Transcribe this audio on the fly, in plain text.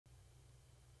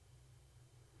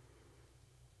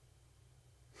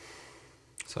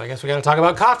So I guess we gotta talk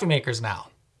about coffee makers now.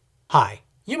 Hi,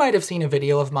 you might have seen a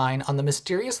video of mine on the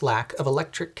mysterious lack of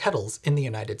electric kettles in the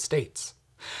United States.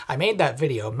 I made that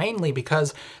video mainly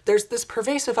because there's this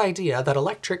pervasive idea that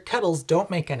electric kettles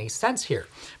don't make any sense here,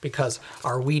 because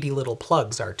our weedy little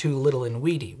plugs are too little and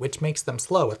weedy, which makes them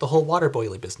slow at the whole water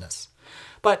boiling business.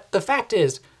 But the fact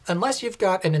is, unless you've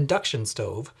got an induction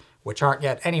stove, which aren't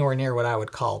yet anywhere near what I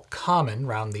would call common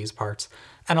round these parts,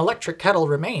 an electric kettle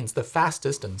remains the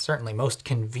fastest and certainly most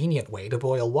convenient way to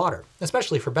boil water,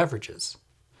 especially for beverages.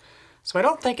 So I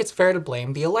don't think it's fair to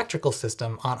blame the electrical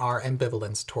system on our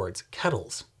ambivalence towards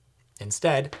kettles.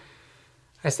 Instead,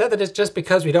 I said that it's just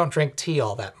because we don't drink tea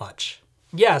all that much.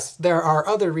 Yes, there are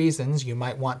other reasons you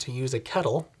might want to use a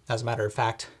kettle. As a matter of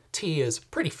fact, tea is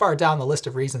pretty far down the list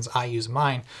of reasons I use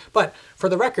mine. But for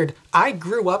the record, I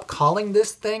grew up calling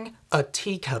this thing a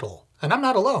tea kettle. And I'm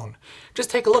not alone. Just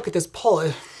take a look at this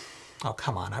poll. Oh,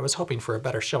 come on, I was hoping for a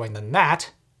better showing than that.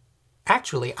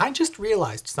 Actually, I just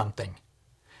realized something.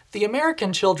 The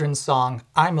American children's song,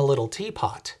 I'm a Little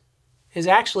Teapot, is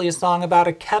actually a song about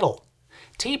a kettle.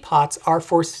 Teapots are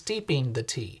for steeping the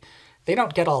tea. They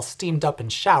don't get all steamed up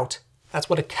and shout. That's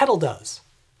what a kettle does.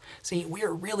 See,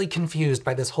 we're really confused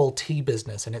by this whole tea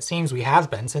business, and it seems we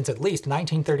have been since at least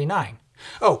 1939.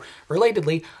 Oh,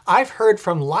 relatedly, I've heard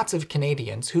from lots of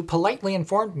Canadians who politely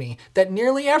informed me that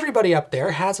nearly everybody up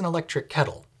there has an electric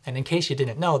kettle. And in case you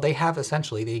didn't know, they have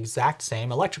essentially the exact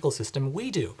same electrical system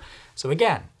we do. So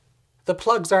again, the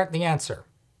plugs aren't the answer.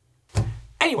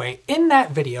 Anyway, in that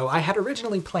video, I had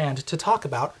originally planned to talk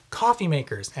about coffee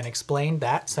makers and explain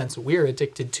that since we're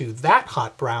addicted to that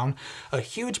hot brown, a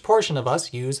huge portion of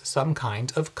us use some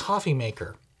kind of coffee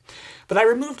maker. But I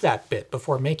removed that bit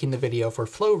before making the video for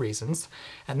flow reasons,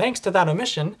 and thanks to that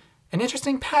omission, an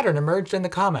interesting pattern emerged in the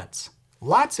comments.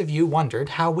 Lots of you wondered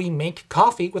how we make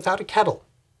coffee without a kettle.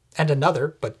 And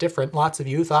another, but different, lots of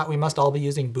you thought we must all be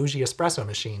using bougie espresso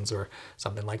machines or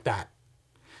something like that.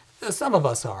 Some of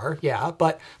us are, yeah,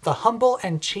 but the humble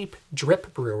and cheap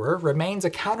drip brewer remains a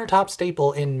countertop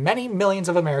staple in many millions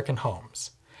of American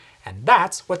homes. And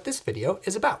that's what this video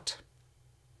is about.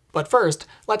 But first,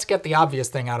 let's get the obvious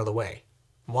thing out of the way.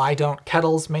 Why don't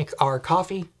kettles make our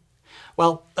coffee?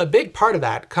 Well, a big part of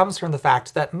that comes from the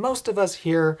fact that most of us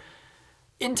here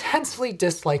intensely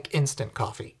dislike instant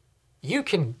coffee. You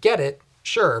can get it,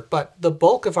 sure, but the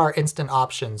bulk of our instant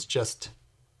options just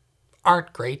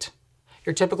aren't great.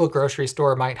 Your typical grocery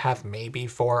store might have maybe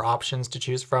 4 options to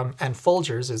choose from, and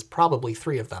Folgers is probably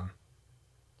 3 of them.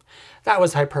 That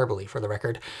was hyperbole, for the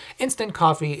record. Instant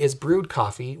coffee is brewed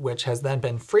coffee, which has then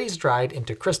been freeze-dried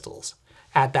into crystals.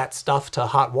 Add that stuff to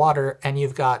hot water, and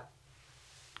you've got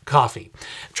coffee.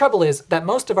 Trouble is that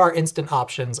most of our instant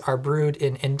options are brewed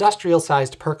in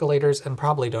industrial-sized percolators and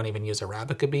probably don't even use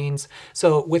Arabica beans,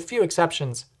 so with few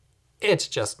exceptions, it's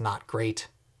just not great.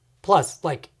 Plus,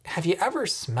 like, have you ever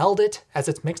smelled it as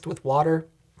it's mixed with water?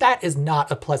 That is not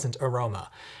a pleasant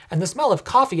aroma, and the smell of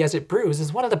coffee as it brews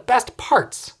is one of the best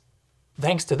parts.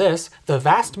 Thanks to this, the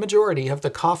vast majority of the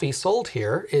coffee sold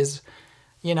here is,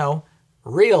 you know,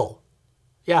 real.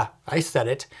 Yeah, I said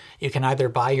it. You can either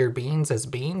buy your beans as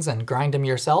beans and grind them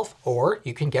yourself, or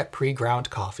you can get pre-ground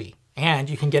coffee. And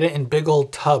you can get it in big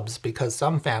old tubs because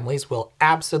some families will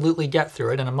absolutely get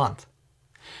through it in a month.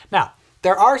 Now,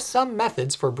 there are some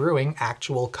methods for brewing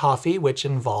actual coffee which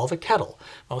involve a kettle,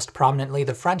 most prominently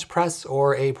the French press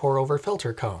or a pour-over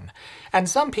filter cone. And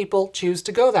some people choose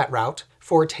to go that route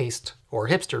for taste or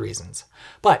hipster reasons.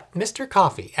 But Mr.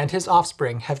 Coffee and his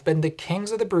offspring have been the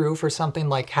kings of the brew for something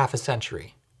like half a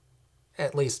century.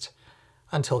 At least,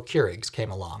 until Keurigs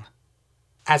came along.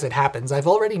 As it happens, I've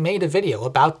already made a video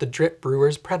about the drip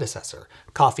brewer's predecessor,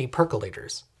 coffee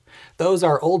percolators. Those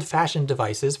are old-fashioned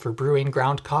devices for brewing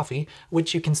ground coffee,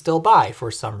 which you can still buy for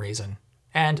some reason.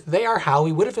 And they are how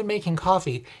we would have been making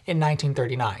coffee in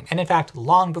 1939, and in fact,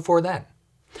 long before then.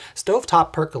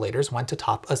 Stovetop percolators went to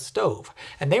top a stove,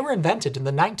 and they were invented in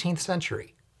the 19th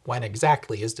century. When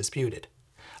exactly is disputed.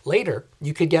 Later,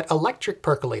 you could get electric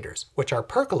percolators, which are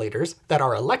percolators that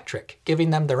are electric,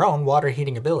 giving them their own water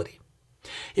heating ability.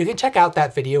 You can check out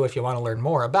that video if you want to learn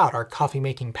more about our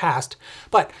coffee-making past,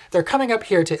 but they're coming up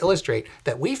here to illustrate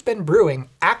that we've been brewing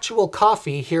actual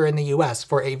coffee here in the US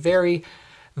for a very,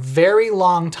 very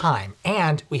long time,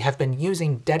 and we have been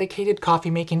using dedicated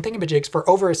coffee-making thingamajigs for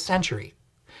over a century.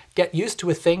 Get used to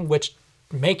a thing which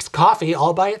makes coffee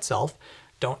all by itself,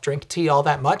 don't drink tea all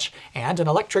that much, and an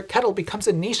electric kettle becomes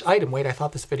a niche item. Wait, I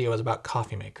thought this video was about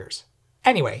coffee makers.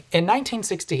 Anyway, in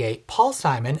 1968, Paul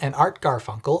Simon and Art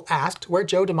Garfunkel asked where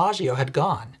Joe DiMaggio had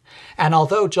gone. And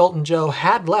although Joltin' Joe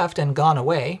had left and gone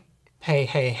away, Hey,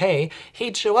 hey, hey,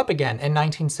 he'd show up again in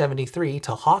 1973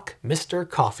 to hawk Mr.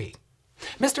 Coffee.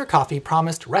 Mr. Coffee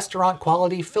promised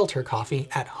restaurant-quality filter coffee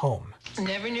at home.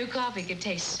 Never knew coffee could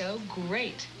taste so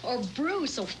great. Or brew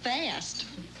so fast.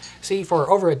 See,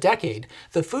 for over a decade,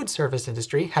 the food service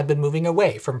industry had been moving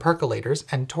away from percolators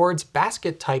and towards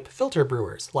basket-type filter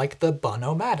brewers like the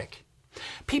Bun-O-Matic.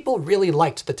 People really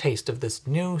liked the taste of this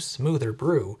new, smoother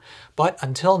brew, but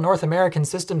until North American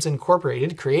Systems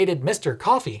Incorporated created Mr.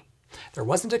 Coffee, there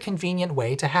wasn't a convenient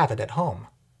way to have it at home.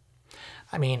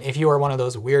 I mean, if you were one of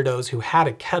those weirdos who had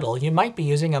a kettle, you might be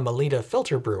using a Melita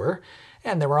filter brewer,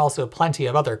 and there were also plenty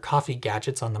of other coffee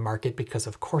gadgets on the market because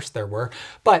of course there were,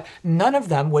 but none of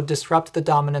them would disrupt the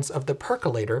dominance of the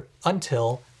percolator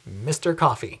until Mr.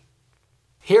 Coffee.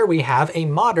 Here we have a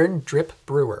modern drip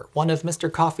brewer, one of Mr.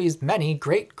 Coffee's many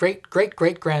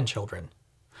great-great-great-great-grandchildren.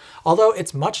 Although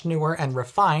it's much newer and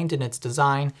refined in its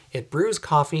design, it brews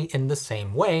coffee in the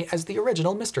same way as the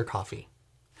original Mr. Coffee.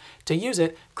 To use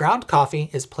it, ground coffee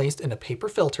is placed in a paper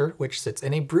filter which sits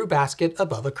in a brew basket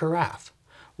above a carafe.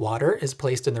 Water is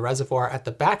placed in the reservoir at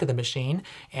the back of the machine,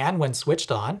 and when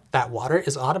switched on, that water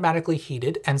is automatically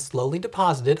heated and slowly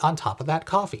deposited on top of that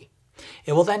coffee.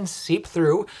 It will then seep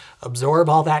through, absorb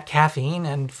all that caffeine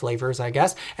and flavors, I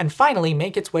guess, and finally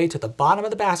make its way to the bottom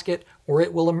of the basket, where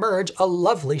it will emerge a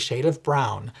lovely shade of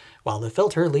brown, while the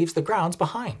filter leaves the grounds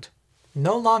behind.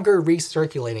 No longer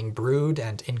recirculating brewed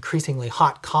and increasingly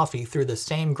hot coffee through the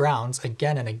same grounds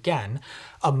again and again,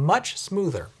 a much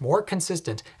smoother, more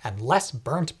consistent, and less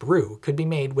burnt brew could be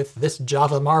made with this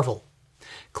Java marvel.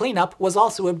 Cleanup was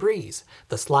also a breeze.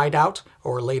 The slide-out,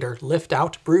 or later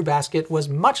lift-out, brew basket was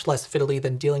much less fiddly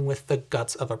than dealing with the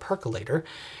guts of a percolator,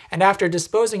 and after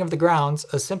disposing of the grounds,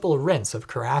 a simple rinse of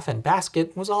carafe and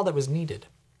basket was all that was needed.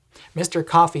 Mr.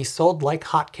 Coffee sold like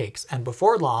hotcakes, and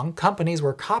before long, companies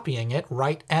were copying it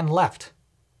right and left.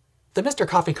 The Mr.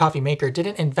 Coffee coffee maker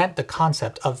didn't invent the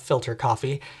concept of filter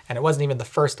coffee, and it wasn't even the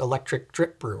first electric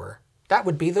drip brewer. That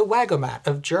would be the Wagomat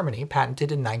of Germany,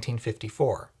 patented in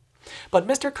 1954. But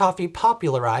Mr. Coffee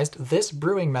popularized this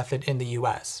brewing method in the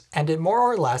US, and it more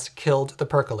or less killed the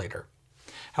percolator.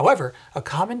 However, a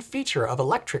common feature of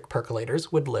electric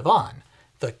percolators would live on,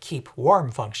 the keep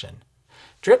warm function.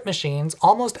 Drip machines,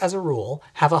 almost as a rule,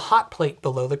 have a hot plate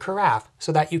below the carafe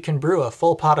so that you can brew a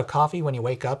full pot of coffee when you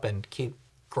wake up and keep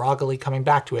groggily coming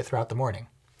back to it throughout the morning.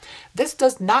 This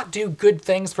does not do good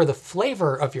things for the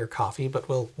flavor of your coffee, but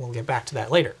we'll get back to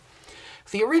that later.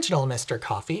 The original Mr.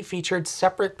 Coffee featured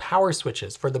separate power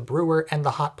switches for the brewer and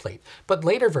the hot plate, but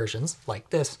later versions, like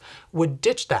this, would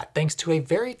ditch that thanks to a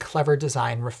very clever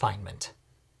design refinement.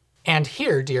 And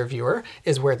here, dear viewer,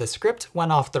 is where the script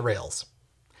went off the rails.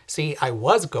 See, I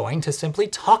was going to simply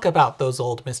talk about those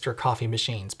old Mr. Coffee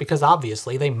machines, because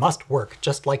obviously they must work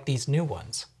just like these new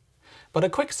ones. But a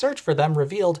quick search for them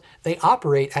revealed they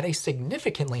operate at a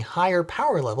significantly higher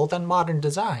power level than modern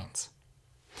designs.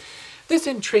 This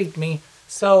intrigued me,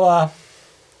 so,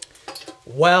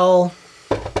 well,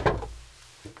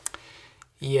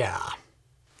 yeah.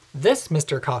 This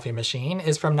Mr. Coffee machine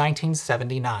is from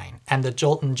 1979, and the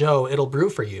Joltin' Joe it'll brew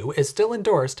for you is still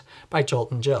endorsed by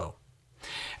Joltin' Joe.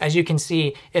 As you can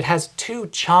see, it has two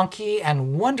chonky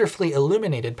and wonderfully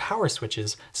illuminated power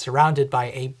switches surrounded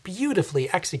by a beautifully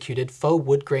executed faux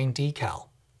wood grain decal.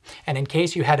 And in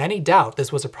case you had any doubt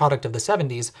this was a product of the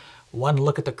 70s, one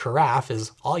look at the carafe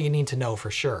is all you need to know for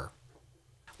sure.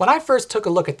 When I first took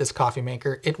a look at this coffee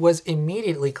maker, it was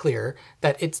immediately clear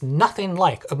that it's nothing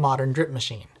like a modern drip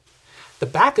machine. The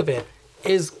back of it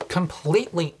is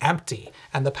completely empty,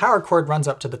 and the power cord runs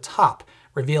up to the top,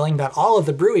 revealing that all of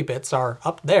the brewy bits are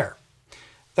up there.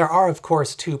 There are, of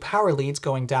course, two power leads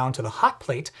going down to the hot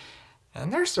plate,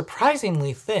 and they're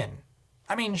surprisingly thin.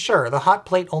 I mean, sure, the hot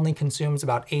plate only consumes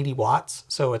about 80 watts,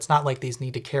 so it's not like these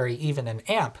need to carry even an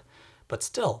amp, but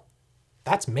still,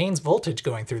 that's mains voltage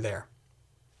going through there.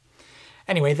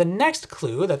 Anyway, the next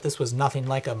clue that this was nothing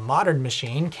like a modern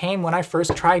machine came when I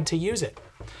first tried to use it.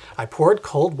 I poured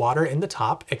cold water in the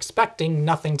top, expecting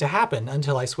nothing to happen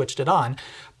until I switched it on,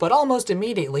 but almost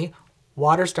immediately,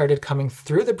 water started coming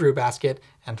through the brew basket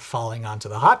and falling onto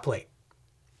the hot plate.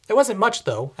 It wasn't much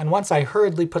though, and once I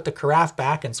hurriedly put the carafe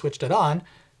back and switched it on,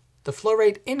 the flow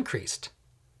rate increased.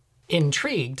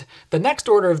 Intrigued, the next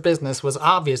order of business was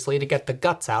obviously to get the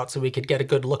guts out so we could get a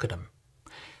good look at them.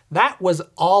 That was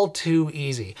all too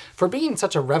easy. For being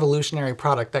such a revolutionary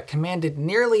product that commanded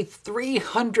nearly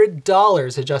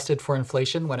 $300 adjusted for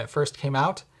inflation when it first came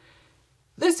out,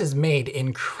 this is made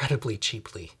incredibly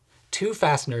cheaply. Two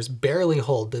fasteners barely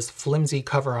hold this flimsy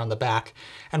cover on the back,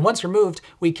 and once removed,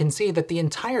 we can see that the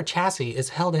entire chassis is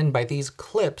held in by these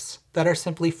clips that are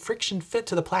simply friction fit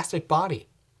to the plastic body.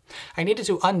 I needed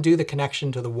to undo the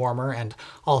connection to the warmer and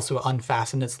also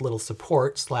unfasten its little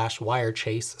support / wire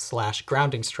chase /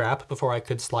 grounding strap before I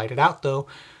could slide it out though,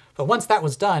 but once that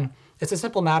was done, it's a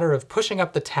simple matter of pushing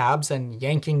up the tabs and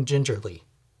yanking gingerly.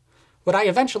 What I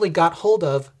eventually got hold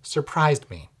of surprised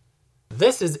me.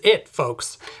 This is it,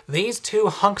 folks. These two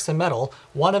hunks of metal,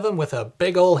 one of them with a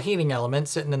big old heating element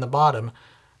sitting in the bottom,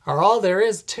 are all there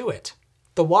is to it.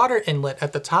 The water inlet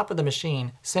at the top of the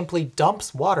machine simply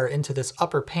dumps water into this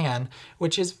upper pan,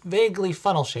 which is vaguely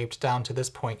funnel-shaped down to this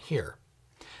point here.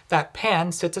 That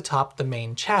pan sits atop the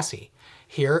main chassis.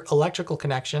 Here, electrical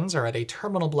connections are at a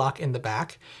terminal block in the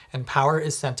back, and power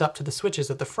is sent up to the switches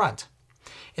at the front.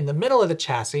 In the middle of the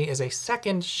chassis is a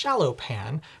second shallow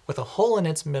pan with a hole in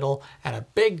its middle and a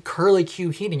big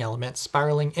curlicue heating element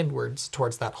spiraling inwards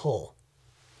towards that hole.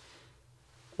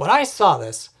 When I saw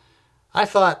this, I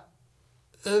thought,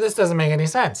 this doesn't make any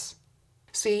sense.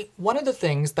 See, one of the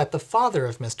things that the father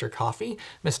of Mr.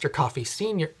 Coffee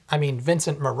Sr.,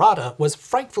 Vincent Marotta, was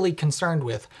frightfully concerned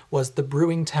with was the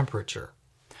brewing temperature.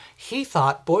 He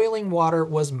thought boiling water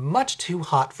was much too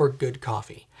hot for good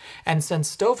coffee, and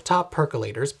since stovetop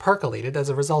percolators percolated as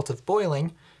a result of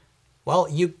boiling, well,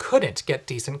 you couldn't get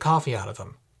decent coffee out of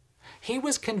them. He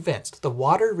was convinced the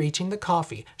water reaching the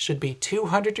coffee should be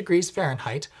 200 degrees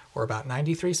Fahrenheit, or about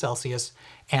 93 Celsius,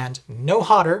 and no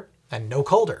hotter and no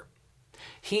colder.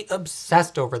 He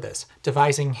obsessed over this,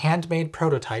 devising handmade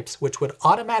prototypes which would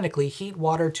automatically heat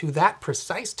water to that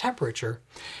precise temperature,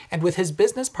 and with his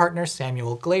business partner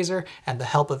Samuel Glazer and the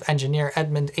help of engineer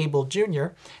Edmund Abel Jr.,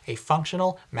 a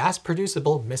functional,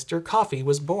 mass-producible Mr. Coffee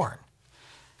was born.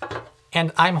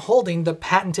 And I'm holding the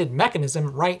patented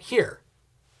mechanism right here.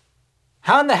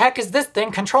 How in the heck is this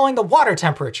thing controlling the water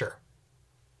temperature?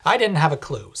 I didn't have a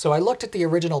clue, so I looked at the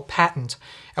original patent,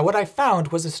 and what I found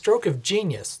was a stroke of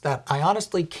genius that I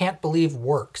honestly can't believe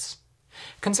works.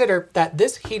 Consider that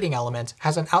this heating element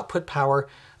has an output power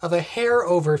of a hair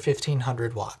over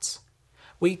 1500 watts.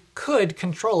 We could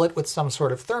control it with some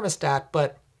sort of thermostat,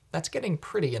 but that's getting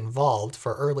pretty involved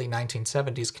for early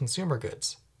 1970s consumer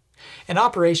goods. In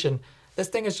operation, this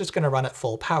thing is just going to run at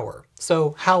full power,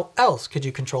 so how else could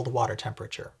you control the water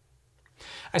temperature?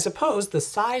 I suppose the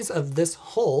size of this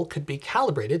hole could be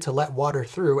calibrated to let water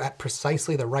through at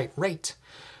precisely the right rate,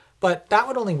 but that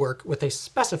would only work with a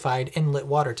specified inlet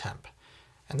water temp,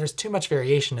 and there's too much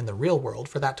variation in the real world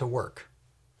for that to work.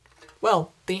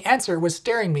 Well, the answer was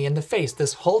staring me in the face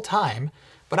this whole time,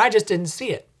 but I just didn't see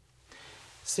it.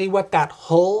 See what that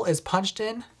hole is punched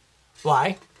in?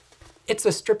 Why, it's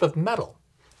a strip of metal.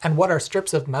 And what are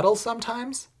strips of metal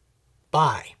sometimes?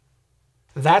 Bi.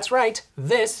 That's right,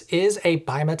 this is a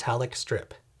bimetallic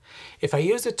strip. If I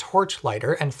use a torch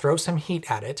lighter and throw some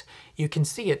heat at it, you can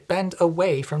see it bend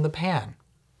away from the pan.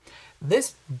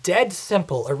 This dead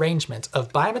simple arrangement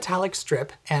of bimetallic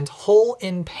strip and hole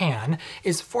in pan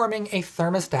is forming a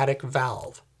thermostatic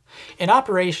valve. In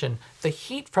operation, the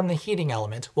heat from the heating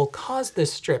element will cause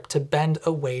this strip to bend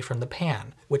away from the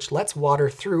pan, which lets water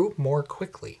through more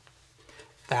quickly.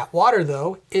 That water,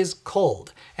 though, is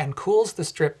cold and cools the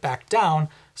strip back down,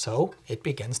 so it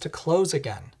begins to close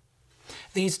again.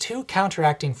 These two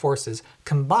counteracting forces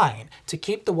combine to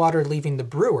keep the water leaving the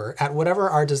brewer at whatever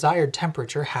our desired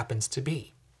temperature happens to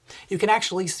be. You can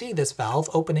actually see this valve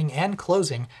opening and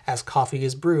closing as coffee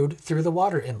is brewed through the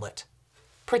water inlet.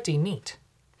 Pretty neat.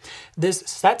 This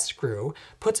set screw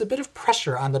puts a bit of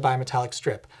pressure on the bimetallic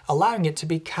strip, allowing it to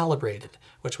be calibrated,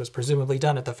 which was presumably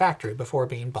done at the factory before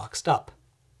being boxed up.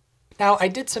 Now, I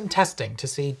did some testing to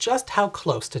see just how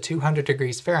close to 200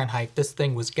 degrees Fahrenheit this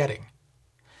thing was getting.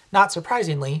 Not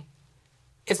surprisingly,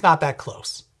 it's not that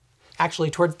close. Actually,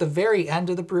 towards the very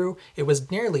end of the brew, it was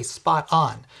nearly spot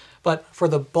on, but for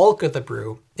the bulk of the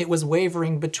brew, it was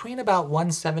wavering between about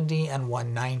 170 and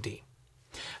 190.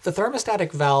 The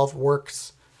thermostatic valve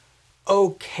works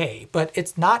okay, but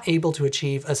it's not able to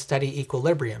achieve a steady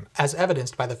equilibrium, as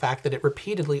evidenced by the fact that it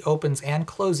repeatedly opens and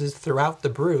closes throughout the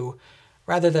brew,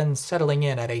 rather than settling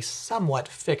in at a somewhat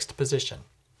fixed position.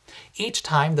 Each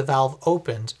time the valve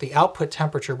opened, the output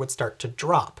temperature would start to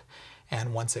drop,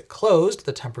 and once it closed,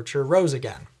 the temperature rose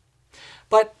again.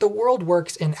 But the world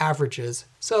works in averages,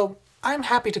 so I'm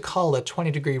happy to call a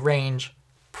 20-degree range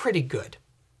pretty good.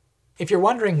 If you're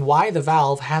wondering why the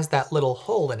valve has that little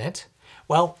hole in it,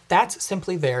 well, that's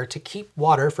simply there to keep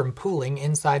water from pooling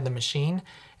inside the machine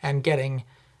and getting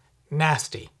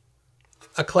nasty.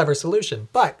 A clever solution,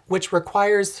 but which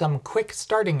requires some quick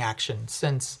starting action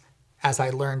since, as I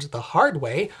learned the hard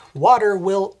way, water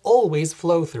will always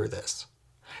flow through this.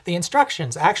 The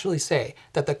instructions actually say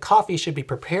that the coffee should be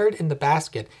prepared in the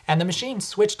basket and the machine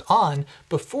switched on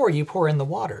before you pour in the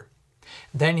water.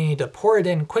 Then you need to pour it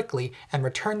in quickly and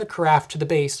return the carafe to the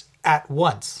base at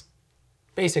once.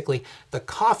 Basically, the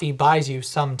coffee buys you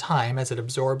some time as it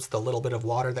absorbs the little bit of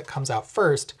water that comes out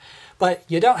first, but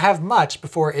you don't have much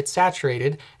before it's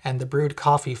saturated and the brewed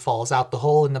coffee falls out the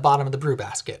hole in the bottom of the brew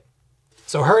basket.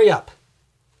 So hurry up.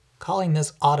 Calling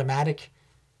this automatic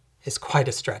is quite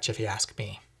a stretch if you ask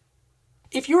me.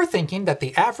 If you're thinking that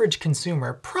the average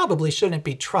consumer probably shouldn't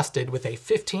be trusted with a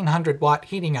 1500 watt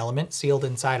heating element sealed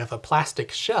inside of a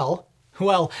plastic shell,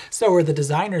 well, so are the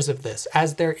designers of this,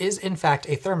 as there is in fact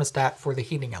a thermostat for the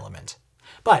heating element.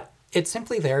 But it's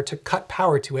simply there to cut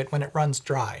power to it when it runs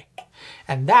dry.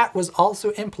 And that was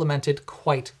also implemented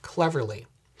quite cleverly.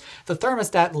 The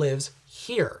thermostat lives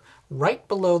here, right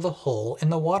below the hole in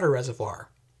the water reservoir.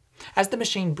 As the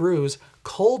machine brews,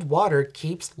 cold water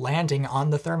keeps landing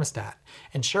on the thermostat,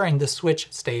 ensuring the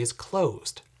switch stays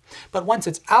closed. But once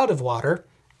it's out of water,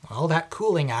 well, that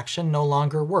cooling action no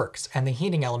longer works, and the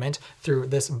heating element, through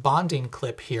this bonding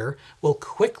clip here, will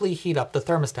quickly heat up the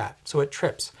thermostat so it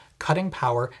trips, cutting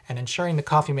power and ensuring the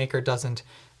coffee maker doesn't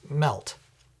melt.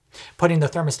 Putting the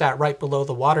thermostat right below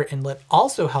the water inlet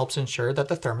also helps ensure that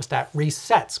the thermostat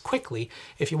resets quickly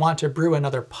if you want to brew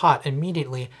another pot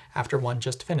immediately after one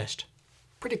just finished.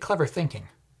 Pretty clever thinking.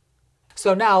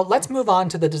 So now let's move on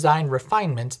to the design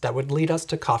refinement that would lead us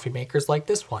to coffee makers like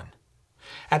this one.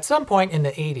 At some point in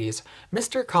the 80s,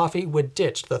 Mr. Coffee would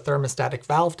ditch the thermostatic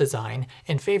valve design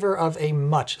in favor of a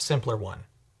much simpler one.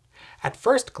 At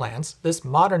first glance, this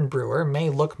modern brewer may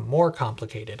look more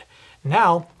complicated.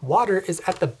 Now, water is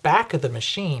at the back of the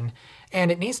machine,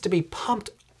 and it needs to be pumped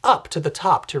up to the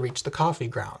top to reach the coffee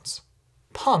grounds.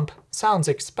 Pump sounds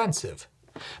expensive.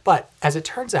 But, as it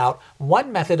turns out,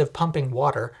 one method of pumping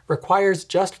water requires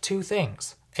just two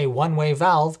things: a one-way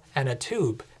valve and a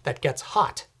tube that gets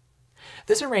hot.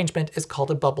 This arrangement is called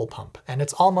a bubble pump, and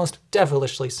it's almost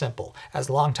devilishly simple, as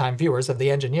longtime viewers of The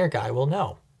Engineer Guy will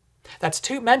know. That's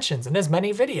 2 mentions in as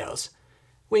many videos.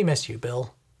 We miss you,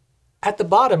 Bill. At the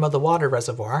bottom of the water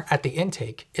reservoir, at the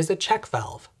intake, is a check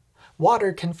valve.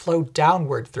 Water can flow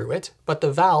downward through it, but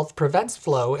the valve prevents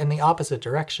flow in the opposite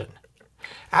direction.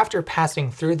 After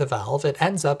passing through the valve, it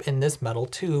ends up in this metal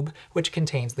tube, which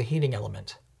contains the heating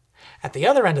element. At the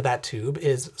other end of that tube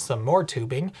is some more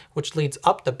tubing, which leads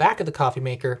up the back of the coffee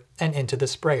maker and into the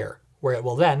sprayer, where it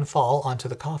will then fall onto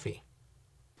the coffee.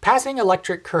 Passing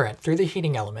electric current through the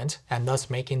heating element, and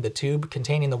thus making the tube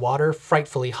containing the water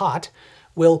frightfully hot,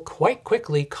 will quite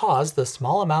quickly cause the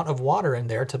small amount of water in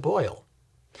there to boil.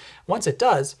 Once it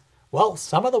does, well,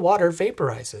 some of the water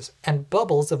vaporizes, and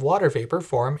bubbles of water vapor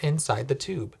form inside the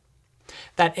tube.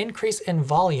 That increase in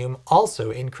volume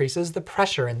also increases the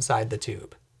pressure inside the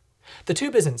tube. The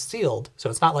tube isn't sealed, so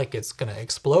it's not like it's going to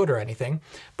explode or anything,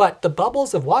 but the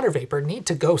bubbles of water vapor need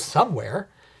to go somewhere,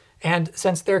 and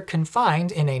since they're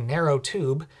confined in a narrow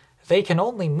tube, they can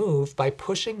only move by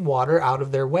pushing water out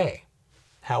of their way.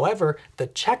 However, the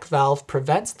check valve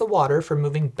prevents the water from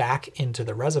moving back into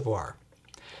the reservoir.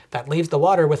 That leaves the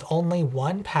water with only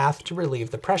one path to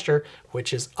relieve the pressure,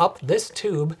 which is up this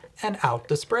tube and out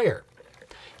the sprayer.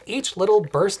 Each little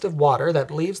burst of water that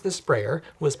leaves the sprayer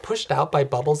was pushed out by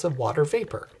bubbles of water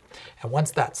vapor. And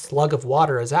once that slug of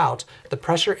water is out, the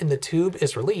pressure in the tube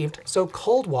is relieved, so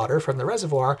cold water from the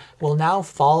reservoir will now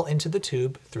fall into the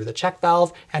tube through the check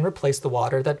valve and replace the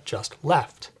water that just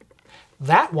left.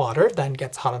 That water then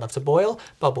gets hot enough to boil,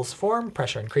 bubbles form,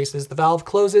 pressure increases, the valve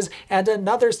closes, and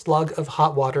another slug of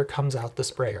hot water comes out the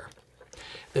sprayer.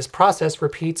 This process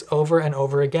repeats over and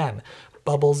over again,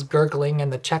 bubbles gurgling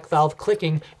and the check valve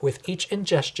clicking with each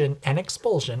ingestion and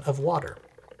expulsion of water.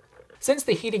 Since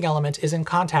the heating element is in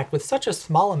contact with such a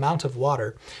small amount of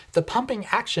water, the pumping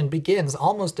action begins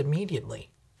almost immediately.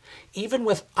 Even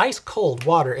with ice-cold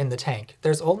water in the tank,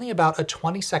 there's only about a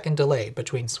 20-second delay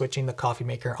between switching the coffee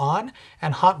maker on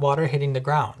and hot water hitting the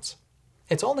grounds.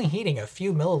 It's only heating a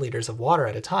few milliliters of water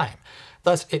at a time,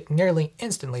 thus it nearly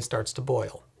instantly starts to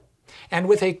boil. And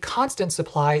with a constant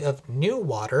supply of new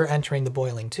water entering the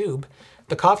boiling tube,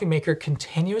 the coffee maker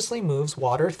continuously moves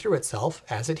water through itself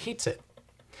as it heats it.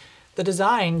 The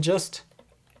design just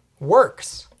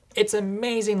works. It's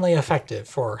amazingly effective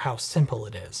for how simple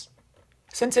it is.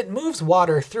 Since it moves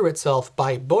water through itself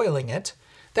by boiling it,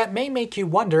 that may make you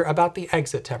wonder about the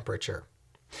exit temperature.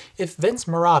 If Vince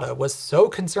Marotta was so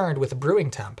concerned with brewing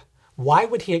temp, why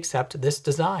would he accept this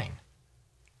design?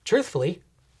 Truthfully,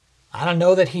 I don't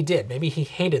know that he did. Maybe he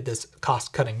hated this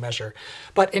cost-cutting measure.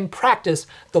 But in practice,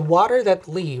 the water that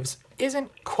leaves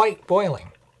isn't quite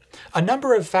boiling. A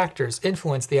number of factors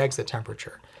influence the exit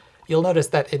temperature. You'll notice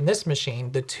that in this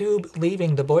machine, the tube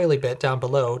leaving the boilie bit down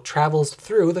below travels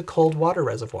through the cold water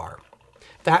reservoir.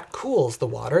 That cools the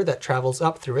water that travels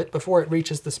up through it before it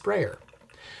reaches the sprayer.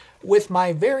 With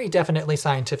my very definitely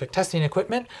scientific testing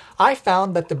equipment, I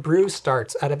found that the brew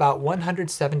starts at about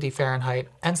 170 Fahrenheit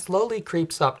and slowly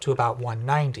creeps up to about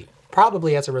 190,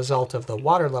 probably as a result of the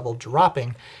water level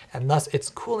dropping and thus its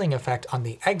cooling effect on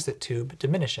the exit tube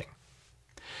diminishing.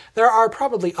 There are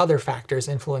probably other factors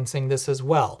influencing this as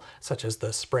well, such as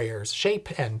the sprayer's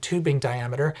shape and tubing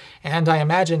diameter, and I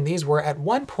imagine these were at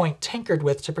one point tinkered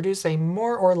with to produce a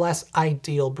more or less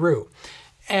ideal brew.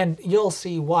 And you'll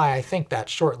see why I think that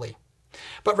shortly.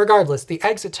 But regardless, the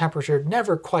exit temperature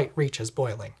never quite reaches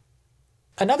boiling.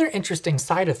 Another interesting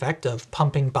side effect of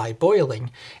pumping by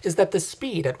boiling is that the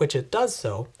speed at which it does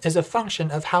so is a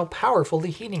function of how powerful the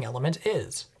heating element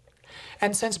is.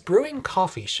 And since brewing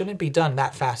coffee shouldn't be done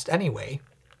that fast anyway,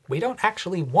 we don't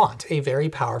actually want a very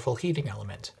powerful heating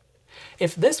element.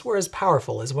 If this were as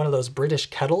powerful as one of those British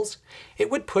kettles, it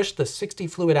would push the 60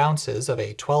 fluid ounces of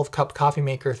a 12-cup coffee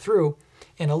maker through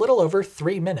in a little over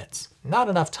 3 minutes, not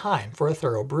enough time for a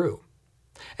thorough brew.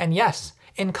 And yes,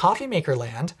 in coffee maker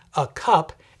land, a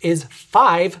cup is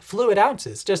 5 fluid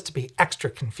ounces, just to be extra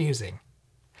confusing.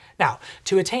 Now,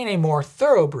 to attain a more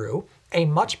thorough brew, a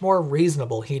much more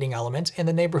reasonable heating element in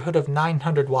the neighborhood of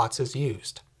 900 watts is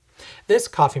used. This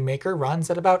coffee maker runs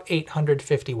at about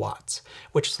 850 watts,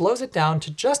 which slows it down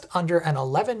to just under an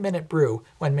 11-minute brew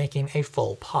when making a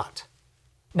full pot.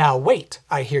 Now wait,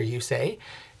 I hear you say,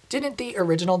 didn't the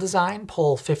original design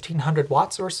pull 1500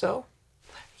 watts or so?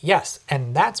 Yes,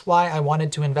 and that's why I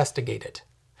wanted to investigate it.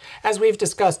 As we've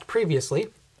discussed previously,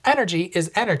 energy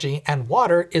is energy and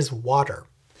water is water.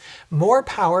 More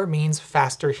power means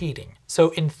faster heating,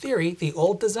 so in theory the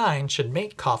old design should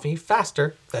make coffee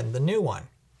faster than the new one.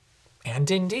 And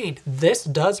indeed, this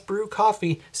does brew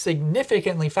coffee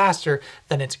significantly faster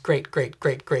than its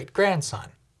great-great-great-great-grandson.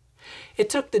 It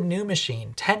took the new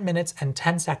machine 10 minutes and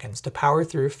 10 seconds to power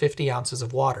through 50 ounces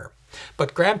of water,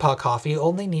 but Grandpa Coffee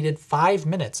only needed 5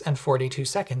 minutes and 42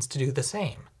 seconds to do the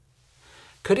same.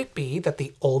 Could it be that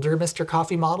the older Mr.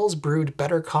 Coffee models brewed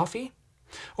better coffee?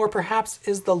 Or perhaps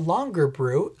is the longer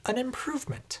brew an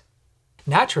improvement?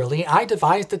 Naturally, I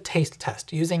devised a taste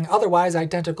test using otherwise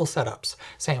identical setups.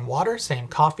 Same water, same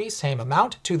coffee, same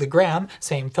amount to the gram,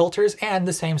 same filters, and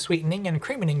the same sweetening and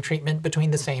creaming treatment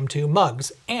between the same 2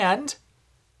 mugs. And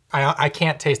I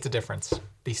can't taste the difference.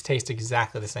 These taste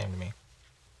exactly the same to me.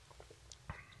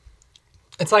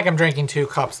 It's like I'm drinking 2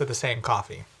 cups of the same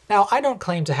coffee. Now, I don't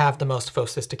claim to have the most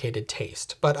sophisticated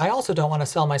taste, but I also don't want to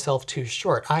sell myself too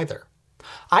short either.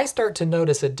 I start to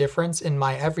notice a difference in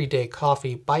my everyday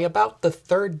coffee by about the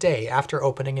 3rd day after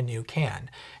opening a new can,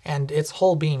 and it's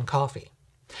whole bean coffee.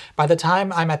 By the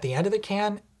time I'm at the end of the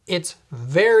can, it's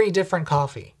very different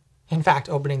coffee. In fact,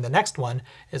 opening the next one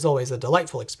is always a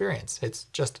delightful experience. It's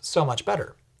just so much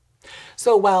better.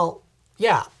 So while,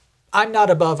 yeah, I'm not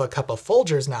above a cup of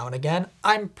Folgers now and again,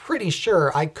 I'm pretty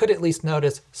sure I could at least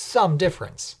notice some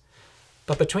difference.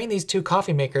 But between these 2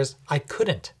 coffee makers, I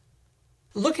couldn't.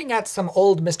 Looking at some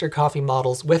old Mr. Coffee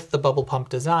models with the bubble pump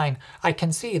design, I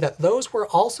can see that those were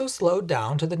also slowed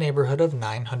down to the neighborhood of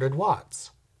 900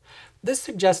 watts. This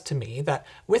suggests to me that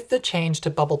with the change to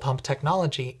bubble pump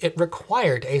technology, it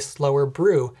required a slower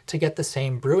brew to get the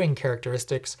same brewing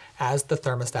characteristics as the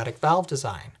thermostatic valve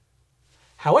design.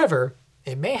 However,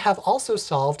 it may have also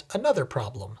solved another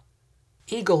problem.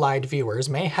 Eagle-eyed viewers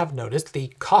may have noticed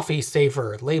the coffee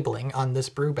saver labeling on this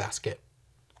brew basket.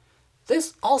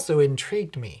 This also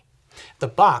intrigued me. The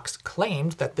box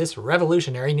claimed that this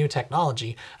revolutionary new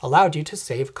technology allowed you to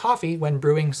save coffee when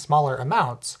brewing smaller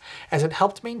amounts, as it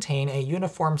helped maintain a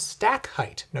uniform stack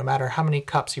height no matter how many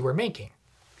cups you were making.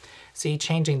 See,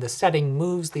 changing the setting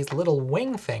moves these little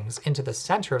wing things into the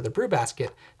center of the brew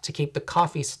basket to keep the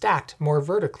coffee stacked more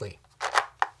vertically.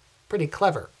 Pretty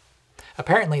clever.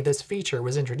 Apparently this feature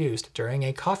was introduced during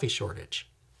a coffee shortage.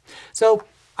 So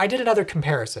I did another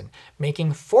comparison,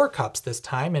 making 4 cups this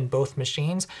time in both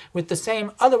machines with the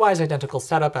same otherwise identical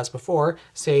setup as before,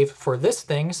 save for this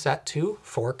thing set to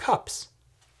 4 cups.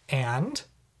 And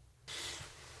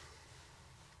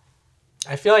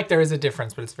I feel like there is a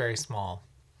difference, but it's very small.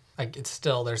 Like it's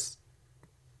still, there's,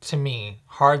 to me,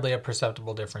 hardly a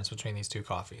perceptible difference between these 2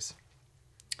 coffees.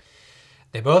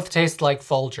 They both taste like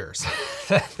Folgers.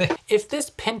 If this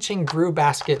pinching brew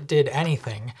basket did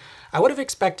anything, I would have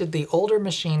expected the older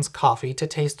machine's coffee to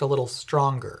taste a little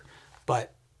stronger,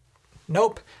 but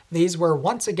nope, these were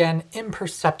once again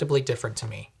imperceptibly different to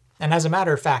me. And as a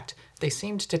matter of fact, they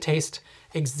seemed to taste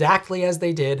exactly as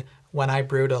they did when I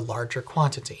brewed a larger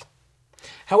quantity.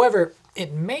 However,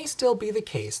 it may still be the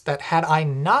case that had I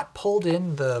not pulled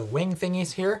in the wing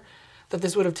thingies here, that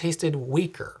this would have tasted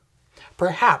weaker.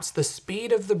 perhaps the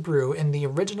speed of the brew in the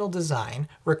original design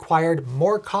required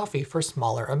more coffee for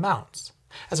smaller amounts.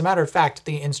 As a matter of fact,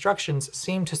 the instructions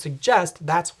seem to suggest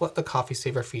that's what the coffee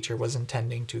saver feature was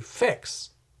intending to fix.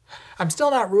 I'm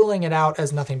still not ruling it out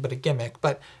as nothing but a gimmick,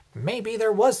 but maybe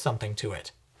there was something to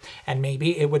it. And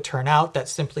maybe it would turn out that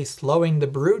simply slowing the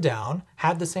brew down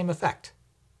had the same effect.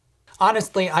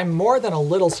 Honestly, I'm more than a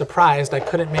little surprised I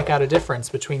couldn't make out a difference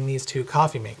between these two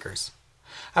coffee makers.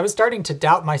 I was starting to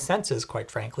doubt my senses, quite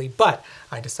frankly, but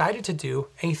I decided to do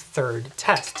a third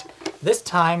test. This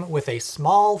time with a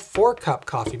small 4-cup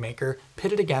coffee maker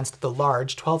pitted against the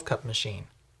large 12-cup machine.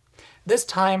 This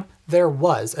time, there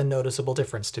was a noticeable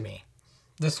difference to me.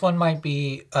 This one might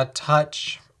be a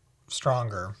touch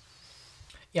stronger.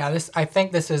 Yeah, I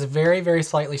think this is very, very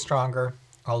slightly stronger,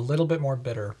 a little bit more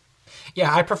bitter.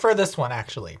 Yeah, I prefer this one,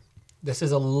 actually. This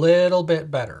is a little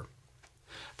bit better.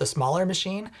 The smaller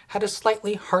machine had a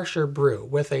slightly harsher brew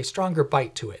with a stronger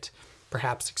bite to it,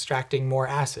 perhaps extracting more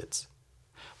acids.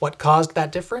 What caused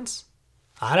that difference?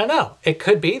 I don't know. It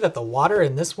could be that the water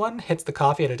in this one hits the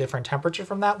coffee at a different temperature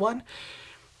from that one.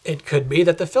 It could be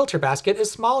that the filter basket is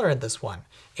smaller in this one.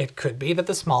 It could be that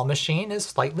the small machine is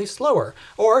slightly slower.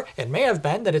 Or it may have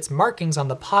been that its markings on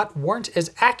the pot weren't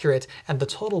as accurate and the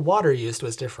total water used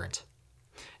was different.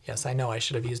 Yes, I know I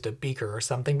should have used a beaker or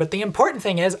something, but the important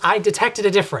thing is I detected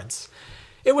a difference.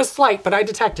 It was slight, but I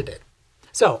detected it.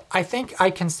 So I think I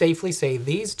can safely say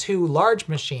these two large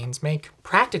machines make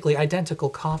practically identical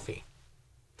coffee.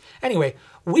 Anyway,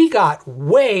 we got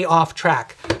way off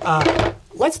track.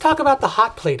 Let's talk about the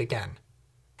hot plate again.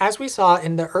 As we saw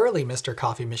in the early Mr.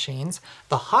 Coffee machines,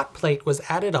 the hot plate was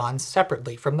added on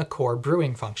separately from the core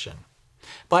brewing function.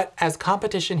 But as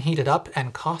competition heated up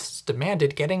and costs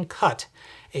demanded getting cut,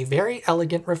 a very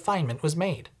elegant refinement was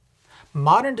made.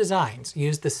 Modern designs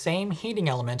use the same heating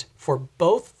element for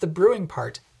both the brewing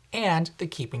part and the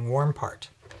keeping warm part.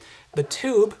 The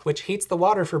tube, which heats the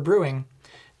water for brewing,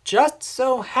 just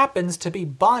so happens to be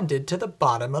bonded to the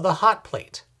bottom of the hot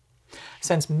plate.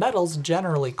 Since metal's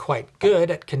generally quite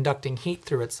good at conducting heat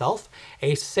through itself,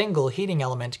 a single heating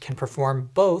element can perform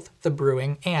both the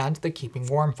brewing and the keeping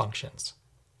warm functions.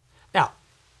 Now,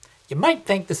 you might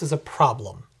think this is a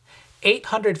problem.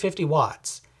 850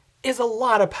 watts is a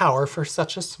lot of power for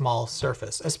such a small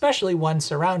surface, especially one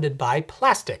surrounded by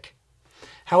plastic.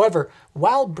 However,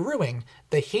 while brewing,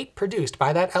 the heat produced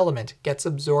by that element gets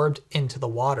absorbed into the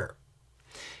water.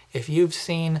 If you've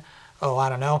seen,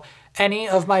 any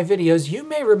of my videos, you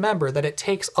may remember that it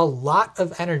takes a lot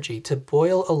of energy to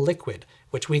boil a liquid,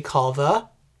 which we call the,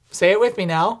 say it with me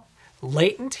now,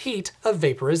 latent heat of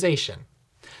vaporization.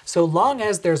 So long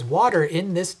as there's water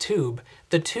in this tube,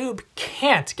 the tube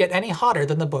can't get any hotter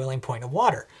than the boiling point of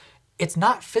water. It's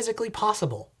not physically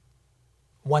possible.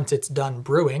 Once it's done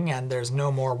brewing and there's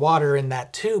no more water in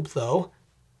that tube though,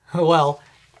 well,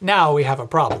 now we have a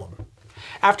problem.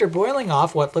 After boiling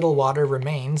off what little water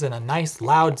remains in a nice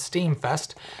loud steam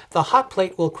fest, the hot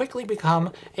plate will quickly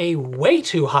become a way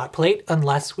too hot plate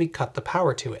unless we cut the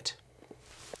power to it.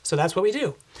 So that's what we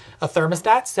do. A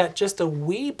thermostat set just a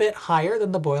wee bit higher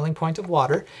than the boiling point of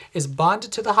water is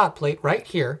bonded to the hot plate right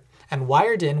here and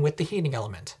wired in with the heating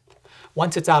element.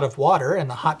 Once it's out of water and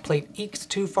the hot plate ekes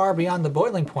too far beyond the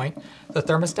boiling point, the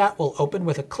thermostat will open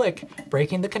with a click,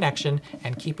 breaking the connection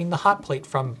and keeping the hot plate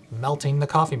from melting the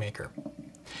coffee maker.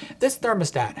 This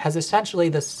thermostat has essentially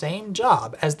the same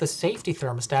job as the safety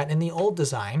thermostat in the old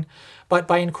design, but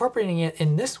by incorporating it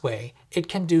in this way, it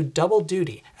can do double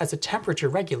duty as a temperature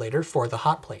regulator for the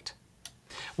hot plate.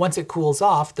 Once it cools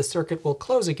off, the circuit will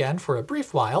close again for a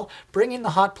brief while, bringing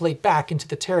the hot plate back into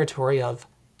the territory of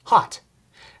hot.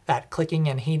 That clicking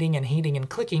and heating and heating and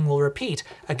clicking will repeat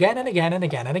again and again and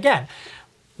again and again.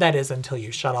 That is until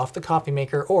you shut off the coffee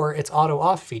maker or its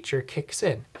auto-off feature kicks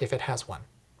in, if it has one.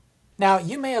 Now,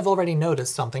 you may have already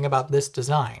noticed something about this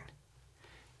design.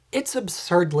 It's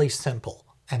absurdly simple,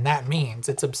 and that means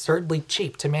it's absurdly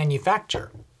cheap to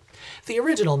manufacture. The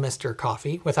original Mr.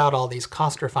 Coffee, without all these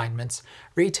cost refinements,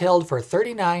 retailed for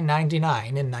 $39.99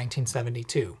 in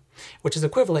 1972, which is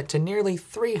equivalent to nearly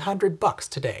 $300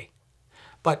 today.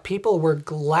 But people were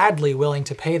gladly willing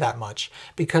to pay that much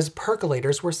because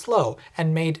percolators were slow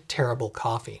and made terrible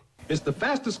coffee. It's the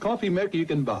fastest coffee maker you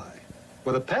can buy,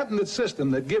 with a patented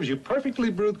system that gives you perfectly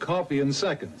brewed coffee in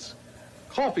seconds.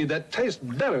 Coffee that tastes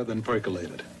better than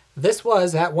percolated. This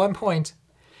was, at one point,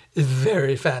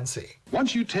 very fancy.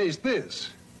 Once you taste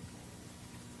this,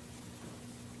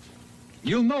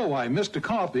 you'll know why Mr.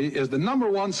 Coffee is the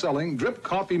 #1 selling drip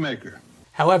coffee maker.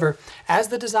 However, as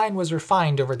the design was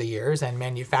refined over the years and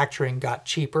manufacturing got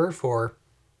cheaper for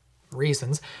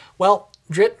reasons, well,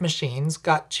 drip machines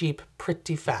got cheap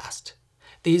pretty fast.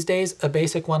 These days, a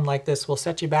basic one like this will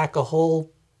set you back a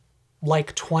whole,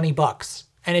 like, $20.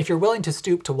 And if you're willing to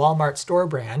stoop to Walmart store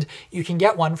brand, you can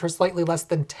get one for slightly less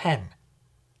than 10.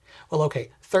 Well,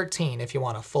 okay, 13 if you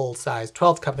want a full-size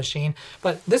 12-cup machine,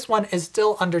 but this one is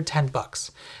still under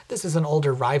 $10. This is an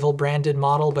older rival branded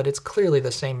model, but it's clearly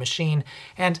the same machine,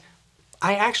 and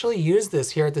I actually use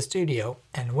this here at the studio,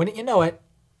 and wouldn't you know it,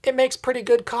 it makes pretty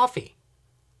good coffee.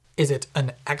 Is it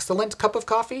an excellent cup of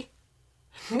coffee?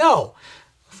 No,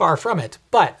 far from it,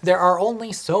 but there are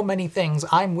only so many things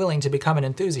I'm willing to become an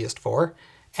enthusiast for,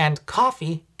 and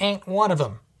coffee ain't one of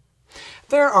them.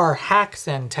 There are hacks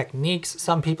and techniques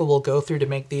some people will go through to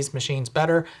make these machines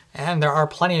better, and there are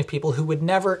plenty of people who would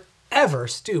never, ever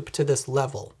stoop to this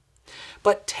level.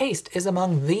 But taste is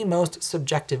among the most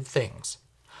subjective things.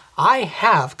 I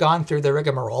have gone through the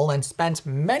rigmarole and spent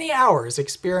many hours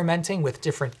experimenting with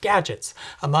different gadgets,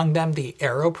 among them the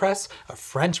AeroPress, a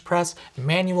French press,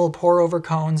 manual pour-over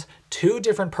cones, 2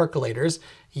 different percolators,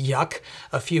 yuck,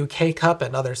 a few K-cup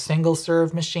and other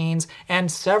single-serve machines,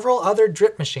 and several other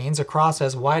drip machines across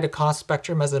as wide a cost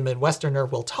spectrum as a Midwesterner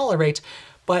will tolerate,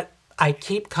 but I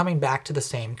keep coming back to the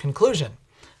same conclusion.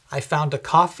 I found a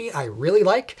coffee I really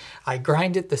like, I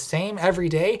grind it the same every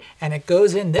day, and it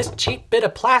goes in this cheap bit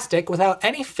of plastic without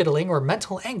any fiddling or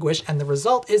mental anguish, and the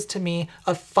result is to me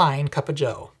a fine cup of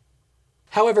joe.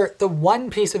 However, the one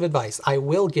piece of advice I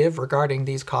will give regarding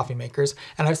these coffee makers,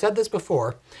 and I've said this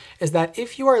before, is that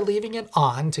if you are leaving it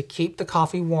on to keep the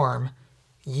coffee warm,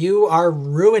 you are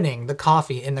ruining the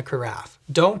coffee in the carafe.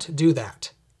 Don't do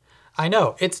that. I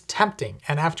know, it's tempting,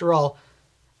 and after all,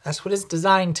 that's what it's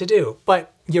designed to do,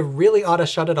 but you really ought to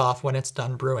shut it off when it's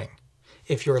done brewing.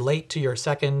 If you're late to your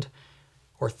 2nd,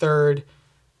 or 3rd,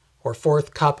 or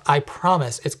 4th cup, I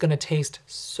promise it's going to taste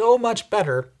so much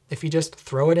better if you just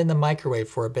throw it in the microwave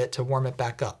for a bit to warm it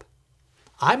back up.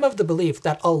 I'm of the belief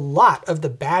that a lot of the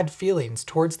bad feelings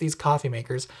towards these coffee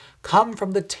makers come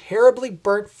from the terribly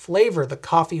burnt flavor the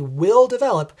coffee will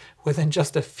develop within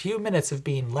just a few minutes of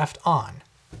being left on.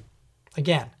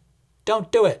 Again,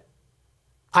 don't do it.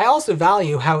 I also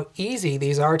value how easy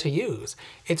these are to use.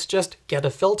 It's just get a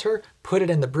filter, put it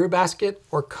in the brew basket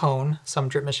or cone, some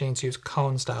drip machines use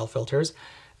cone style filters,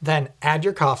 then add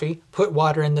your coffee, put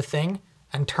water in the thing,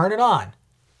 and turn it on.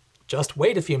 Just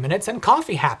wait a few minutes and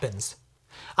coffee happens.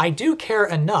 I do care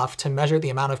enough to measure the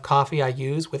amount of coffee I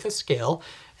use with a scale,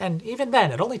 and even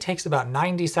then it only takes about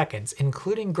 90 seconds,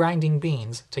 including grinding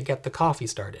beans, to get the coffee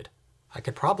started. I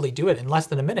could probably do it in less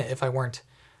than a minute if I weren't,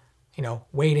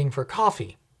 waiting for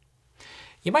coffee.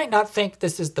 You might not think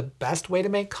this is the best way to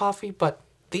make coffee, but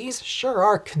these sure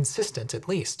are consistent at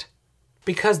least.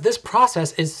 Because this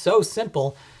process is so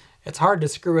simple, it's hard to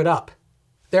screw it up.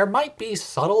 There might be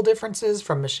subtle differences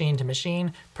from machine to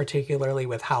machine, particularly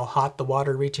with how hot the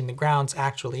water reaching the grounds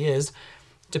actually is.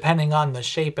 Depending on the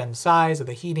shape and size of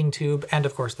the heating tube, and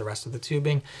of course the rest of the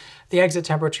tubing, the exit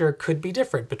temperature could be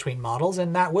different between models,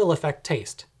 and that will affect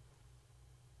taste.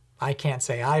 I can't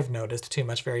say I've noticed too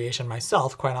much variation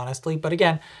myself, quite honestly, but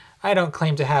again, I don't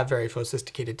claim to have very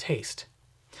sophisticated taste.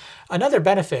 Another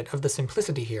benefit of the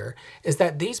simplicity here is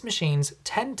that these machines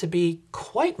tend to be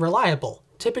quite reliable,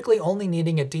 typically only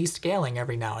needing a descaling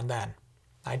every now and then.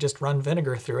 I just run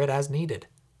vinegar through it as needed.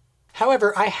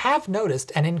 However, I have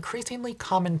noticed an increasingly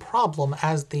common problem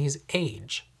as these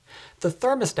age. The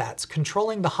thermostats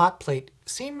controlling the hot plate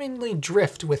seemingly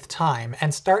drift with time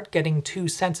and start getting too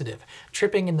sensitive,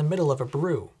 tripping in the middle of a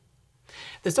brew.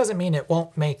 This doesn't mean it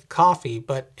won't make coffee,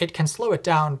 but it can slow it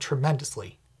down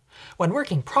tremendously. When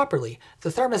working properly, the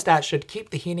thermostat should keep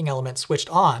the heating element switched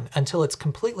on until it's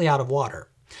completely out of water.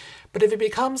 But if it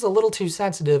becomes a little too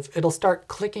sensitive, it'll start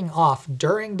clicking off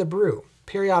during the brew,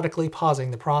 periodically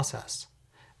pausing the process.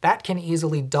 That can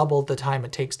easily double the time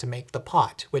it takes to make the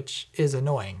pot, which is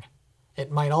annoying.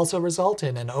 It might also result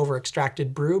in an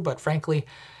over-extracted brew, but frankly,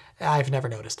 I've never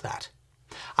noticed that.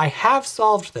 I have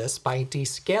solved this by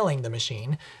descaling the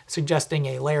machine, suggesting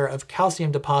a layer of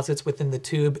calcium deposits within the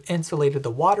tube insulated the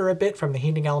water a bit from the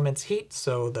heating element's heat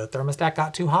so the thermostat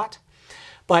got too hot.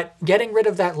 But getting rid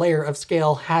of that layer of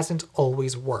scale hasn't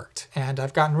always worked, and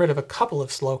I've gotten rid of a couple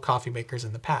of slow coffee makers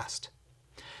in the past.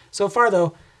 So far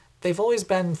though, they've always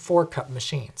been 4-cup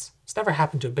machines. It's never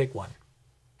happened to a big one.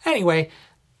 Anyway,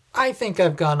 I think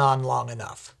I've gone on long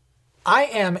enough. I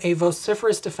am a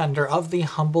vociferous defender of the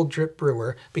humble drip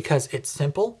brewer because it's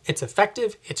simple, it's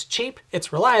effective, it's cheap,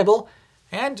 it's reliable,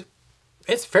 and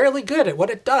it's fairly good at what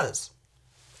it does.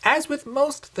 As with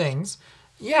most things,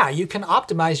 yeah, you can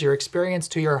optimize your experience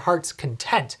to your heart's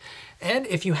content, and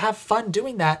if you have fun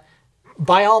doing that,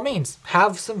 by all means,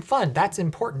 have some fun, that's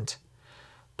important.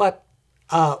 But,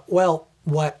 well,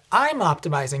 What I'm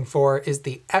optimizing for is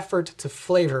the effort to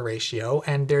flavor ratio,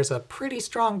 and there's a pretty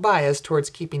strong bias towards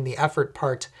keeping the effort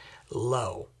part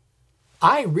low.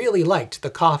 I really liked the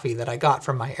coffee that I got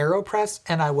from my AeroPress,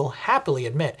 and I will happily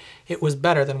admit it was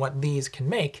better than what these can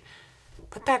make,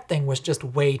 but that thing was just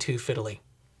way too fiddly.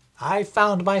 I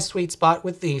found my sweet spot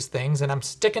with these things, and I'm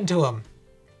sticking to them.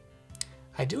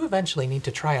 I do eventually need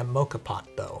to try a mocha pot,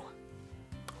 though.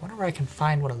 I wonder where I can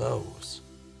find one of those.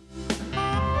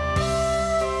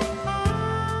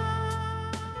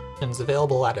 It's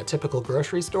available at a typical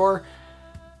grocery store.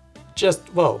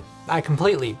 Whoa,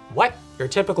 what? Your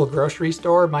typical grocery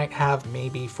store might have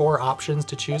maybe 4 options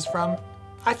to choose from?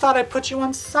 I thought I put you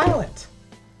on silent.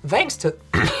 Thanks to...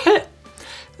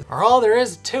 or all there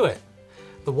is to it.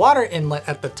 The water inlet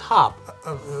at the top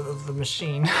of the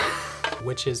machine,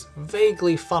 which is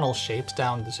vaguely funnel shaped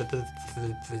down to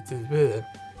the...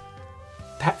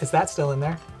 Is that still in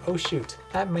there? Oh shoot,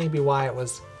 that may be why it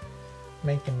was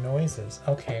making noises.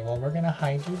 Okay, well we're gonna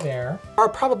hide you there. There are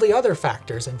probably other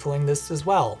factors influencing this as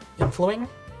well. Influencing?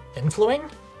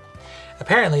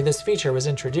 Apparently this feature was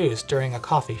introduced during a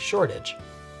coffee shortage.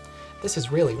 This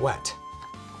is really wet.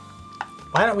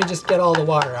 Why don't we just get all the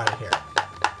water out of here?